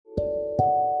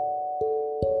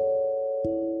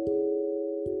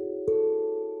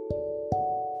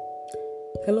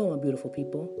Hello, my beautiful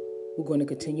people. We're going to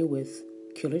continue with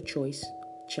Killer Choice,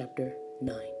 Chapter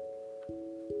 9.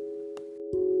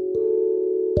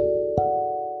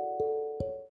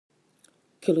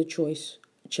 Killer Choice,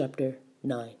 Chapter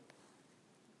 9.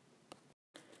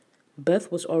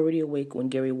 Beth was already awake when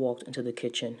Gary walked into the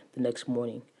kitchen the next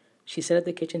morning. She sat at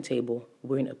the kitchen table,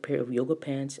 wearing a pair of yoga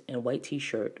pants and white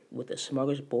t-shirt with a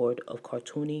smorgasbord of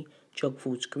cartoony junk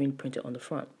food screen printed on the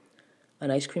front.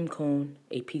 An ice cream cone,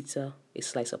 a pizza, a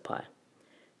slice of pie.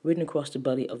 Written across the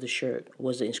belly of the shirt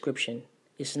was the inscription,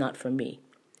 "It's not for me,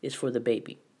 it's for the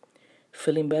baby."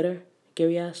 "Feeling better?"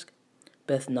 Gary asked.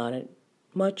 Beth nodded.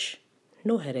 "Much.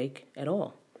 No headache at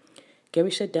all."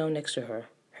 Gary sat down next to her,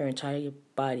 her entire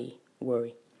body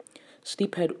worry.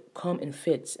 Sleep had come in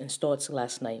fits and starts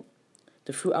last night.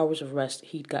 The few hours of rest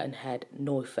he'd gotten had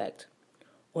no effect.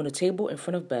 On the table in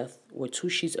front of Beth were 2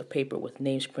 sheets of paper with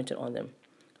names printed on them,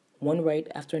 one right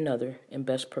after another in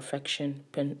Beth's perfection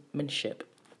penmanship.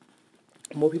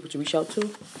 "More people to reach out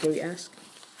to?" Gary asked.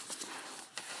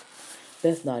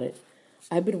 Beth nodded.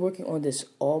 "I've been working on this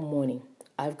all morning.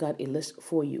 I've got a list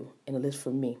for you and a list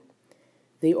for me."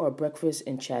 They ate breakfast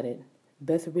and chatted.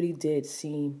 Beth really did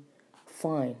seem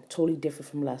fine, totally different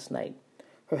from last night.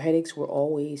 Her headaches were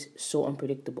always so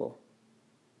unpredictable.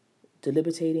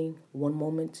 Debilitating one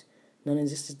moment,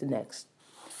 non-existent the next.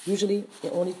 Usually,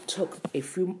 it only took a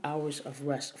few hours of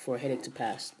rest for a headache to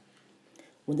pass.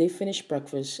 When they finished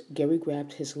breakfast, Gary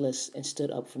grabbed his list and stood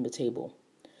up from the table.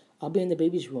 "I'll be in the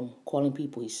baby's room, calling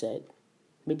people," he said.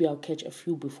 "Maybe I'll catch a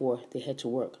few before they head to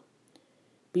work."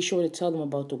 "Be sure to tell them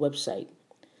about the website.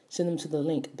 Send them to the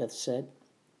link," Beth said.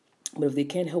 "But if they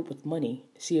can't help with money,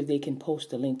 see if they can post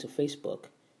the link to Facebook,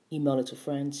 email it to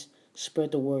friends,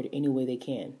 spread the word any way they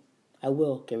can." "I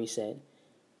will," Gary said.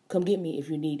 "Come get me if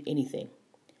you need anything."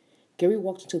 Gary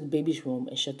walked into the baby's room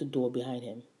and shut the door behind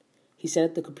him. He sat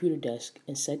at the computer desk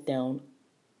and set down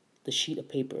the sheet of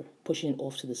paper, pushing it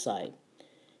off to the side.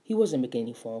 He wasn't making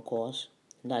any phone calls.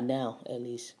 Not now, at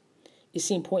least. It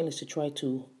seemed pointless to try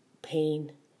to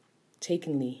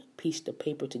painstakingly piece the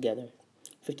paper together,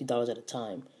 $50 at a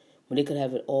time, when they could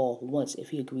have it all once if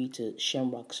he agreed to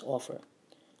Shamrock's offer.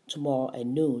 Tomorrow at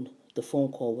noon, the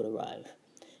phone call would arrive.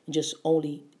 In just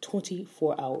only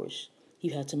 24 hours, he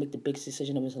had to make the biggest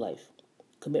decision of his life: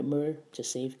 commit murder to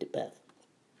save Beth.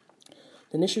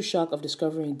 The initial shock of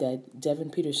discovering that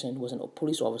Devin Peterson was a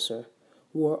police officer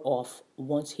wore off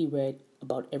once he read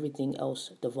about everything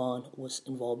else Devon was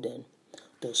involved in.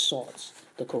 The assaults,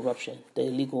 the corruption, the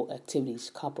illegal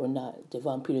activities, cop or not,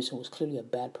 Devon Peterson was clearly a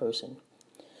bad person.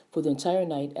 For the entire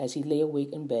night, as he lay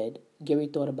awake in bed, Gary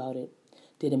thought about it.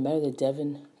 Did it matter that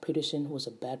Devin Peterson was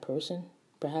a bad person?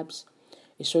 Perhaps.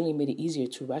 It certainly made it easier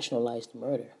to rationalize the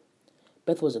murder.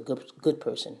 Beth was a good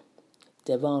person.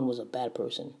 Devon was a bad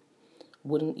person.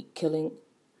 Wouldn't killing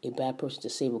a bad person to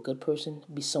save a good person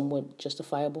be somewhat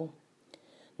justifiable?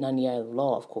 Not in the eye of the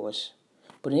law, of course,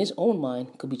 but in his own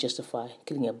mind could be justified,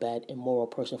 killing a bad, immoral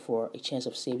person for a chance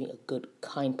of saving a good,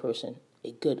 kind person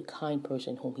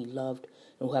whom he loved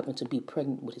and who happened to be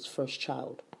pregnant with his first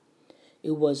child.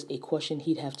 It was a question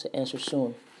he'd have to answer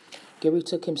soon. Gary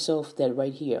took himself that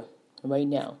right here, right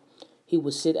now, he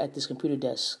would sit at this computer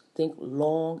desk, think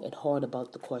long and hard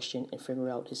about the question, and figure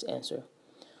out his answer.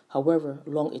 However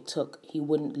long it took, he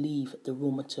wouldn't leave the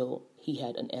room until he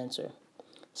had an answer.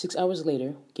 6 hours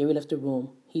later, Gary left the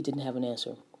room. He didn't have an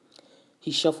answer.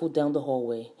 He shuffled down the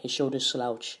hallway, his shoulders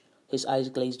slouched, his eyes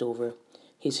glazed over,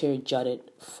 his hair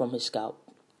jutted from his scalp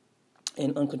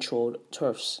in uncontrolled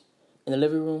tufts. In the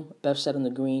living room, Beth sat on the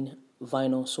green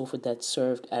vinyl sofa that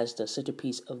served as the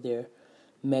centerpiece of their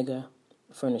mega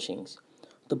furnishings.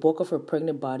 The bulk of her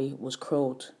pregnant body was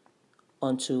curled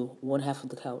onto one half of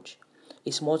the couch.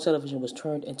 A small television was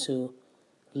turned into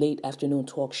late afternoon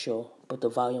talk show, but the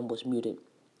volume was muted.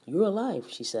 "You're alive,"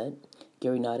 she said.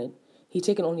 Gary nodded. He'd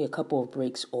taken only a couple of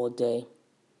breaks all day.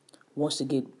 Once to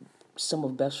get some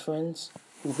of Beth's friends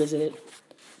who visited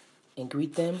and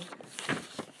greet them,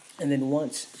 and then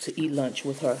once to eat lunch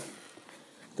with her.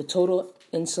 The total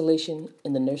insulation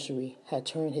in the nursery had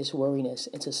turned his worriness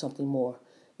into something more,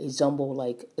 a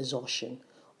Zumbo-like exhaustion.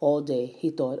 All day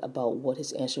he thought about what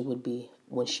his answer would be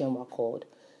when Shamrock called.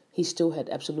 He still had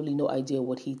absolutely no idea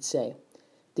what he'd say.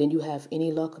 "Didn't you have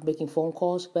any luck making phone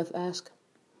calls?" Beth asked.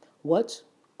 "What?"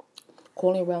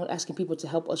 "Calling around asking people to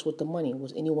help us with the money.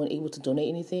 Was anyone able to donate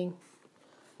anything?"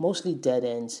 "Mostly dead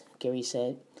ends," Gary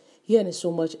said. He hadn't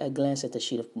so much as glanced at the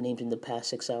sheet of names in the past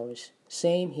 6 hours.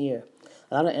 "Same here.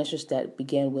 A lot of answers that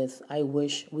began with, 'I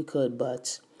wish we could,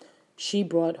 but—'" She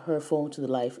brought her phone to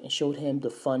life and showed him the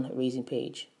fundraising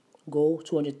page. Goal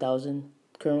 $200,000.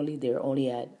 Currently, they are only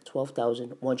at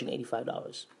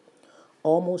 $12,185.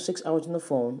 Almost 6 hours on the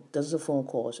phone, dozens of phone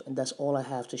calls, and that's all I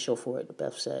have to show for it,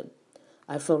 Beth said.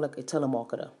 I felt like a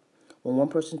telemarketer. When one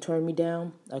person turned me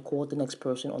down, I called the next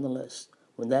person on the list.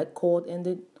 When that call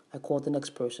ended, I called the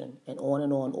next person, and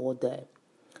on all day.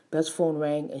 Beth's phone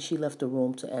rang, and she left the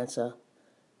room to answer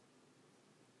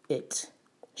it.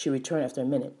 She returned after a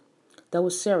minute. That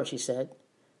was Sarah, she said.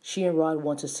 She and Rod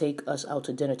want to take us out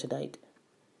to dinner tonight.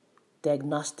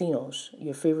 D'Agostino's,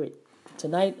 your favorite.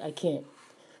 Tonight, I can't.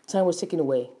 Time was ticking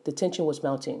away. The tension was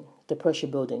mounting, the pressure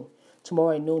building.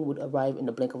 Tomorrow at noon would arrive in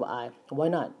the blink of an eye. Why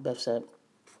not? Beth said.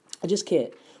 I just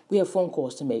can't. We have phone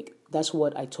calls to make. That's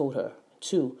what I told her,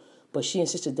 too. But she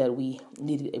insisted that we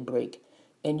needed a break.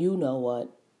 And you know what?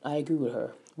 I agree with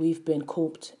her. We've been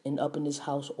cooped and up in this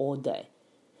house all day.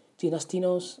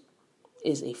 D'Agostino's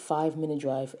is a 5-minute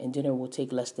drive, and dinner will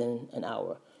take less than an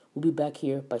hour. We'll be back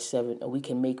here by 7, and we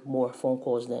can make more phone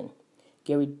calls then.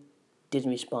 Gary didn't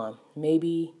respond.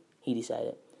 Maybe, he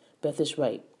decided. Beth is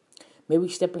right. Maybe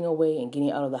stepping away and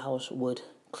getting out of the house would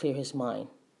clear his mind.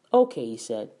 Okay, he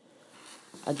said.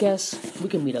 I guess we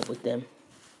can meet up with them.